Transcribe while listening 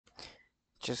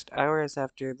Just hours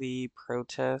after the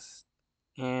protest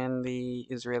in the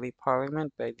Israeli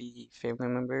parliament by the family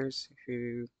members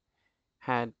who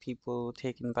had people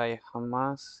taken by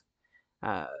Hamas,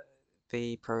 uh,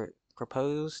 they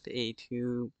proposed a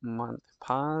 2-month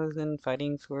pause in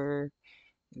fighting for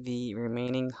the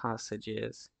remaining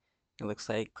hostages. It looks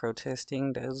like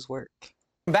protesting does work.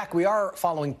 Back, we are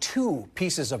following two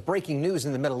pieces of breaking news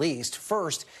in the Middle East.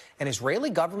 First, an Israeli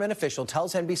government official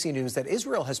tells NBC News that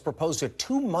Israel has proposed a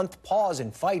 2-month pause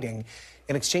in fighting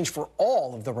in exchange for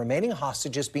all of the remaining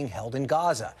hostages being held in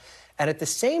Gaza. And at the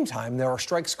same time, there are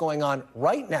strikes going on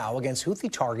right now against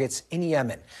Houthi targets in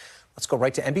Yemen. Let's go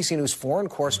right to NBC News foreign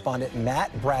correspondent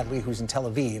Matt Bradley, who's in Tel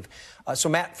Aviv. So,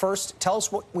 Matt, first, tell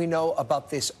us what we know about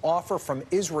this offer from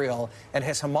Israel, and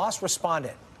has Hamas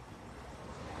responded?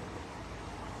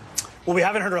 Well, we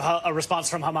haven't heard a response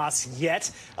from Hamas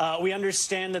yet. We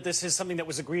understand that this is something that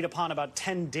was agreed upon about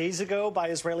 10 days ago by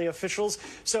Israeli officials.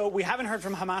 So we haven't heard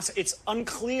from Hamas. It's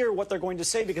unclear what they're going to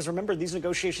say because, remember, these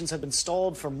negotiations have been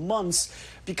stalled for months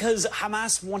because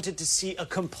Hamas wanted to see a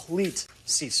complete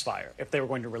ceasefire if they were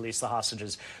going to release the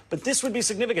hostages. But this would be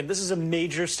significant. This is a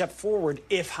major step forward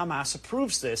if Hamas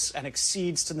approves this and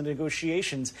accedes to the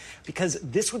negotiations, because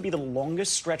this would be the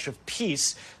longest stretch of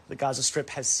peace the Gaza Strip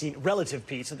has seen, relative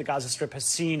peace that the Gaza Strip has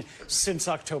seen since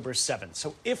October 7th.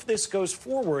 So if this goes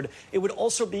forward, it would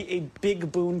also be a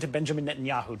big boon to Benjamin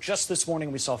Netanyahu. Just this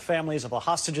morning, we saw families of the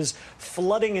hostages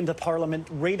flooding into parliament,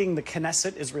 raiding the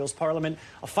Knesset, Israel's parliament,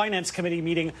 a finance committee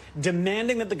meeting,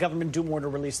 demanding that the government do more to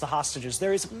release the hostages.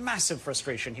 There is massive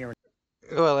frustration here.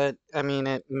 Well, it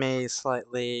may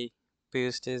slightly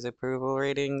boost his approval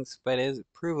ratings, but his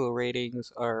approval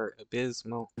ratings are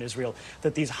abysmal. In Israel,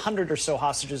 that these 100 or so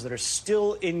hostages that are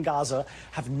still in Gaza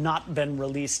have not been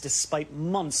released despite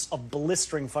months of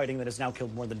blistering fighting that has now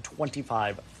killed more than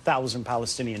 25,000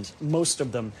 Palestinians, most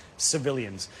of them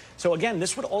civilians. So again,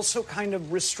 this would also kind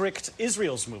of restrict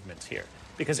Israel's movement here,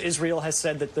 because Israel has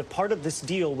said that the part of this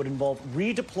deal would involve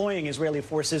redeploying Israeli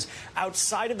forces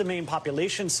outside of the main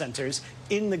population centers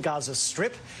in the Gaza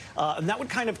Strip. And that would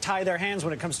kind of tie their hands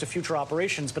when it comes to future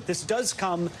operations. But this does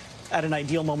come at an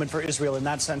ideal moment for Israel in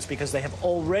that sense, because they have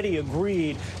already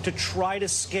agreed to try to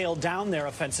scale down their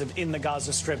offensive in the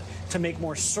Gaza Strip to make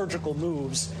more surgical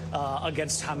moves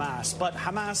against Hamas. But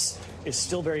Hamas is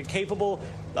still very capable.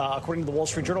 According to the Wall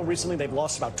Street Journal recently, they've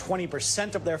lost about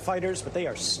 20% of their fighters, but they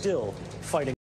are still fighting.